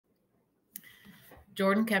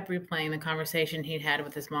Jordan kept replaying the conversation he'd had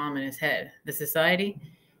with his mom in his head. The society?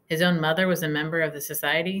 His own mother was a member of the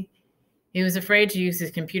society? He was afraid to use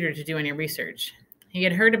his computer to do any research. He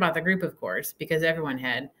had heard about the group, of course, because everyone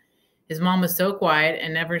had. His mom was so quiet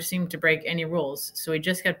and never seemed to break any rules, so he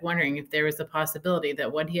just kept wondering if there was the possibility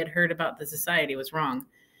that what he had heard about the society was wrong.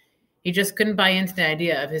 He just couldn't buy into the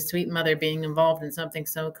idea of his sweet mother being involved in something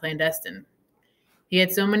so clandestine. He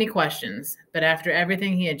had so many questions, but after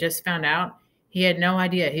everything he had just found out, he had no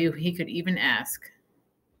idea who he could even ask.